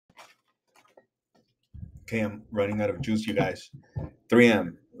Okay, I'm running out of juice, you guys.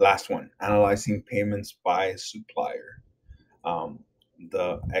 3M, last one, analyzing payments by supplier.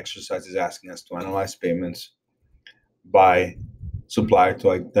 The exercise is asking us to analyze payments by supplier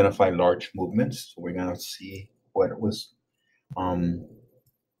to identify large movements. So we're gonna see what was the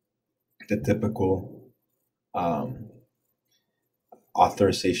typical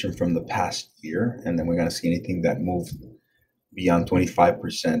authorization from the past year, and then we're gonna see anything that moved beyond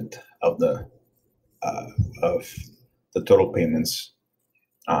 25% of the total payments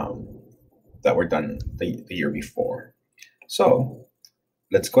that were done the year before. So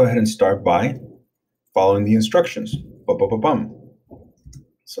let's go ahead and start by following the instructions.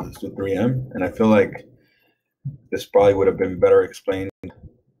 So let's do 3M, and I feel like this probably would have been better explained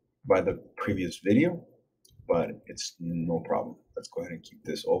by the previous video, but it's no problem. Let's go ahead and keep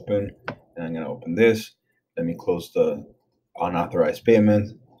this open, and I'm going to open this. Let me close the unauthorized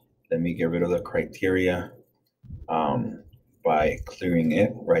payment. Let me get rid of the criteria by clearing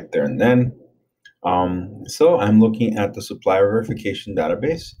it right there and then. So I'm looking at the supplier verification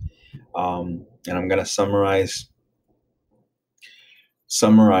database, and I'm going to summarize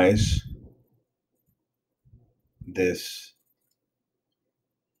this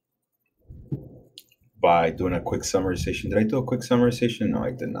by doing a quick summarization. Did I do a quick summarization? No,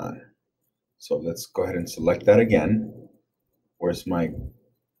 I did not. So let's go ahead and select that again. Where's my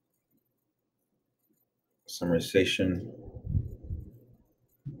summarization?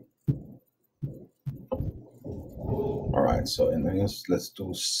 All right, so and then let's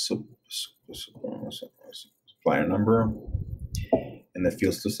do supplier number. In the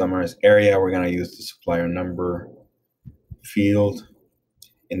fields to summarize area, we're going to use the supplier number field.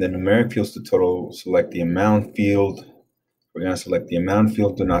 In the numeric fields to total, select the amount field. We're going to select the amount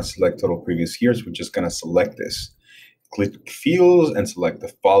field. Do not select total previous years. We're just going to select this. Click fields and select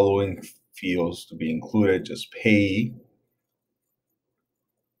the following fields to be included. Just pay,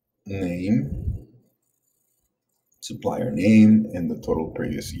 name, supplier name, and the total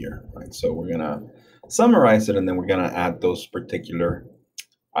previous year. Right. So we're going to summarize it, and then we're going to add those particular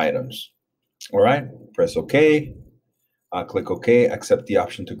items. All right. Press OK. Click OK. Accept the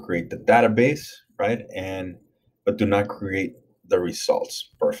option to create the database. Right. But do not create the results.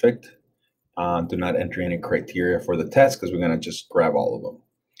 Perfect. Do not enter any criteria for the test because we're going to just grab all of them.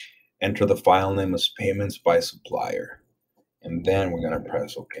 Enter the file name as payments by supplier. And then we're going to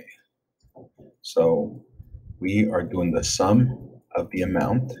press OK. So we are doing the sum of the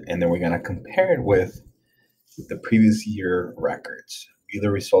amount, and then we're going to compare it with the previous year records. View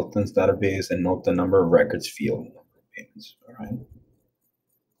the resultants database and note the number of records field payments. All right.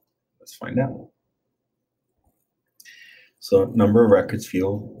 Let's find out. So number of records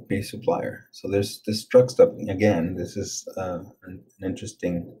field by supplier. So there's this struct up again. This is an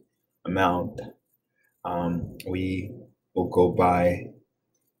interesting amount. We will go by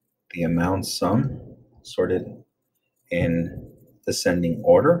the amount sum sorted in descending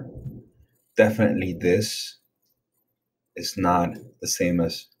order. Definitely this is not the same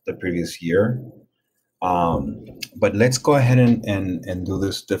as the previous year. But let's go ahead and do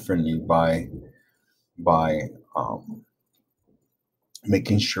this differently by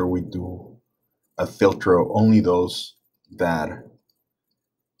making sure we do a filter of only those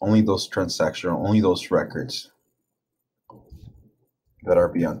transactions, only those records that are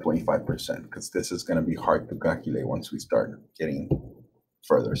beyond 25%, because this is going to be hard to calculate once we start getting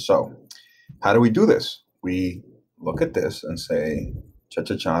further. So how do we do this? We look at this and say,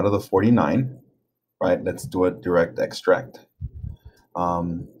 out of the 49, right? Let's do a direct extract.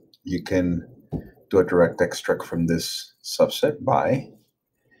 You can do a direct extract from this subset by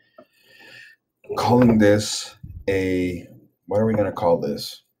calling this what are we going to call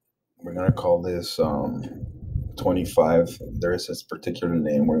this? We're going to call this 25. There is this particular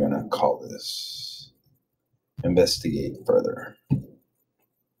name. We're going to call this investigate further.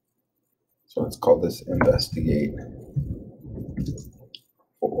 So let's call this investigate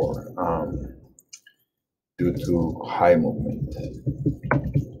for due to high movement.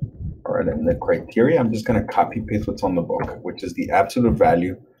 All right, and the criteria, I'm just going to copy paste what's on the book, which is the absolute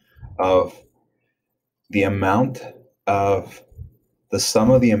value of the amount of the sum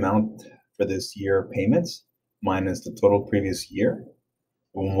of the amount for this year payments minus the total previous year.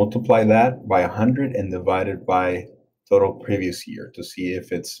 We'll multiply that by 100 and divide it by total previous year to see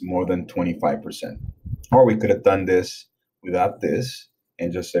if it's more than 25%. Or we could have done this without this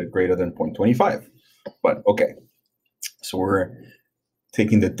and just said greater than 0.25. But okay, so we're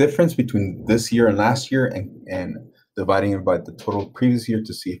taking the difference between this year and last year and dividing it by the total previous year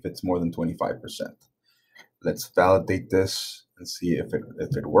to see if it's more than 25%. Let's validate this and see if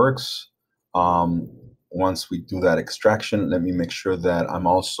it works. once we do that extraction, let me make sure that I'm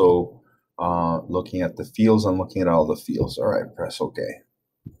also looking at the fields. I'm looking at all the fields. All right, press OK.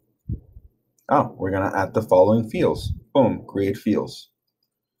 Oh, we're going to add the following fields. Boom, create fields.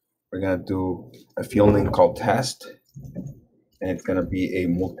 We're going to do a field name called test, and it's going to be a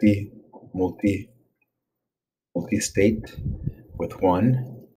multi-state with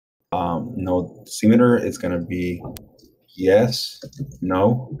one. No decimeter is going to be yes,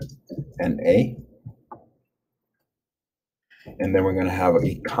 no, and A. And then we're going to have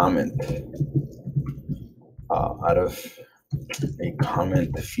a comment out of a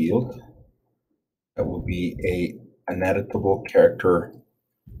comment field that will be an editable character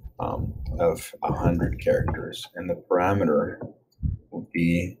of 100 characters, and the parameter will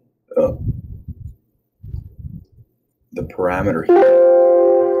be the parameter here.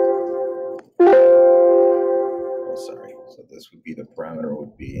 Oh, sorry. So this would be the parameter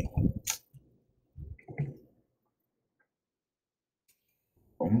would be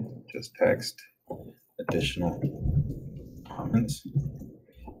just text additional comments.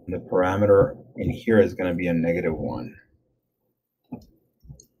 And the parameter in here is going to be a -1.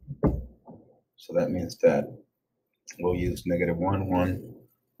 So that means that we'll use -1, 1,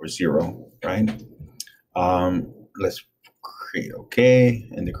 or 0, right? Let's create OK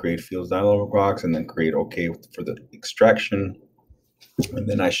in the create fields dialog box, and then create OK for the extraction. And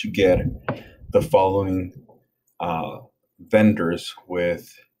then I should get the following vendors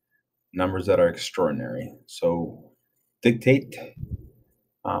with numbers that are extraordinary. So dictate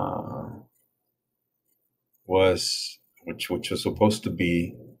which was supposed to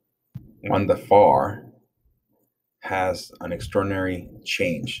be one the far, has an extraordinary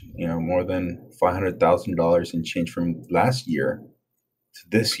change, more than $500,000 in change from last year to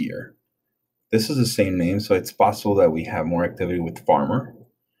this year. This is the same name, so it's possible that we have more activity with farmer.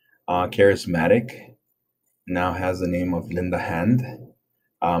 Charismatic now has the name of Linda Hand.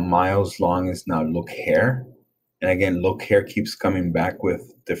 Miles Long is now Look Hair, and again, Look Hair keeps coming back with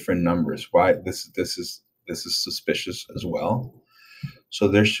different numbers. Why? This is suspicious as well. So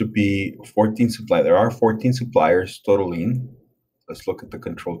there should be 14 suppliers. There are 14 suppliers totaling. Let's look at the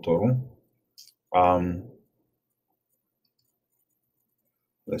control total.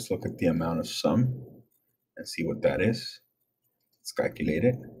 Let's look at the amount of sum and see what that is. Let's calculate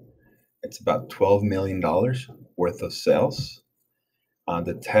it. It's about $12 million worth of sales.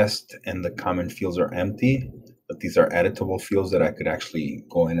 The test and the comment fields are empty, but these are editable fields that I could actually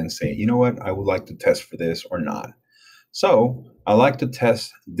go in and say, you know what, I would like to test for this or not. So I like to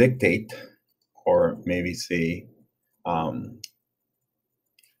test dictate, or maybe say, all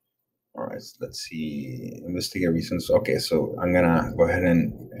right, let's see, investigate reasons. Okay, so I'm gonna go ahead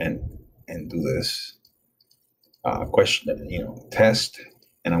and do this question, test,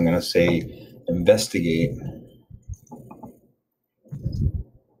 and I'm gonna say investigate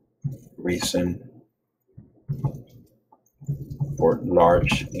reason for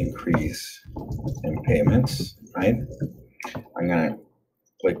large increase in payments, right? I'm gonna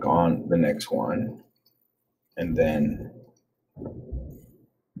click on the next one, and then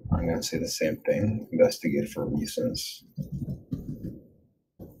I'm gonna say the same thing, investigate for reasons,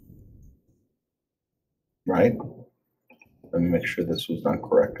 right? Let me make sure this was done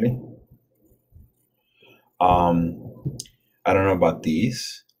correctly. I don't know about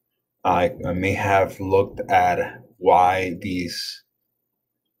these. I may have looked at why these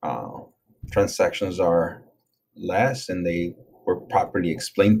transactions are less, and they were properly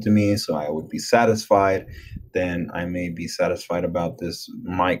explained to me, so I would be satisfied. Then I may be satisfied about this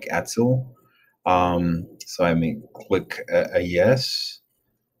Mike Atzel. So I may click a yes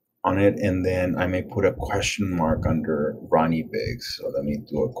on it, and then I may put a question mark under Ronnie Biggs. So let me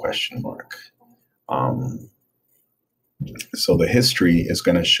do a question mark. So the history is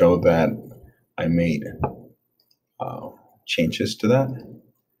going to show that I made changes to that.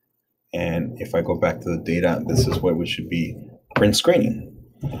 And if I go back to the data, this is what we should be print screening.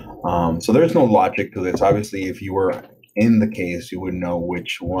 So there's no logic to this. Obviously, if you were in the case, you would know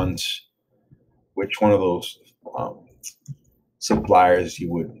which one of those suppliers you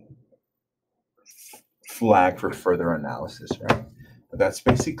would flag for further analysis, right? But that's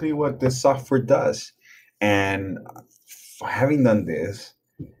basically what this software does. And having done this,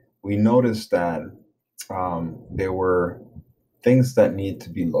 we noticed that there were things that need to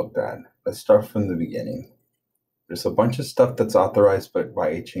be looked at. Let's start from the beginning. There's a bunch of stuff that's authorized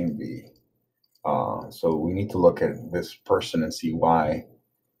by HMV. So we need to look at this person and see why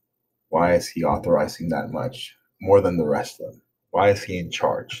is he authorizing that much more than the rest of them? Why is he in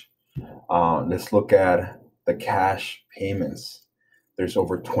charge? Let's look at the cash payments. There's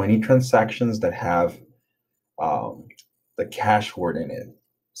over 20 transactions that have the cash word in it.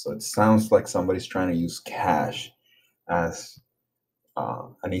 So it sounds like somebody's trying to use cash as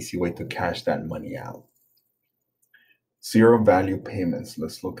an easy way to cash that money out. Zero value payments.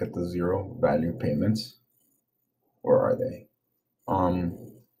 Let's look at the zero value payments. Where are they?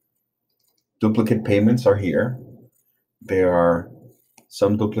 Duplicate payments are here. There are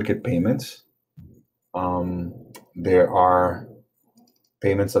some duplicate payments. There are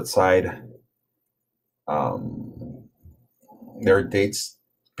payments outside. There are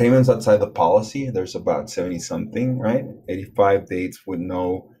payments outside the policy. There's about 70 something, right? 85 dates with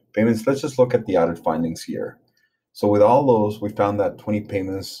no payments. Let's just look at the audit findings here. So with all those, we found that 20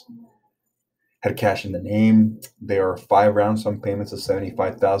 payments had cash in the name. There are 5 rounds on payments of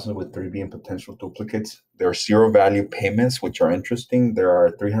 75,000 with 3 being potential duplicates. There are 0 value payments, which are interesting. There are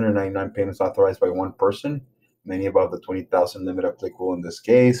 399 payments authorized by 1 person, many above the 20,000 limit applicable in this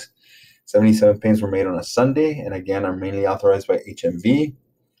case. 77 payments were made on a Sunday, and again, are mainly authorized by HMV.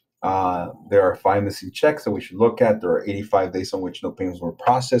 There are 5 missing checks that we should look at. There are 85 days on which no payments were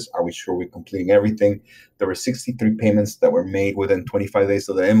processed. Are we sure we're completing everything? There were 63 payments that were made within 25 days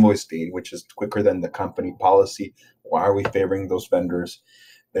of the invoice date, which is quicker than the company policy. Why are we favoring those vendors?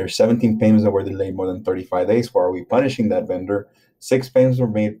 There are 17 payments that were delayed more than 35 days. Why are we punishing that vendor? 6 payments were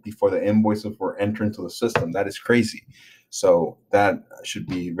made before the invoices were entered into the system. That is crazy. So that should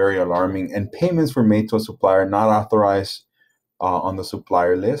be very alarming. And payments were made to a supplier not authorized on the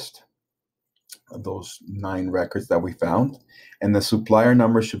supplier list, those 9 records that we found. And the supplier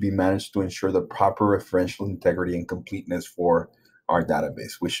number should be managed to ensure the proper referential integrity and completeness for our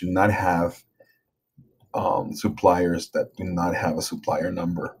database. We should not have suppliers that do not have a supplier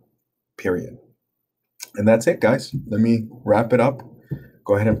number, period. And that's it, guys. Let me wrap it up.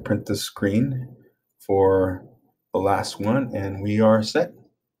 Go ahead and print the screen for the last one, and we are set.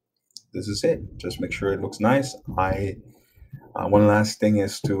 This is it. Just make sure it looks nice. One last thing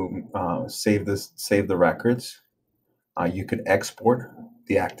is to save the records. You could export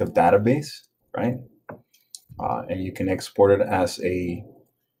the active database, right? And you can export it as a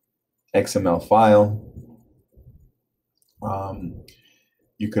XML file.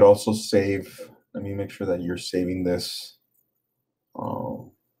 You could also save. Let me make sure that you're saving this.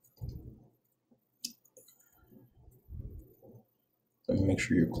 Let me make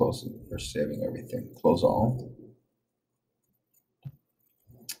sure you're saving everything. Close all.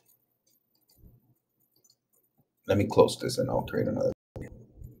 Let me close this and I'll create another.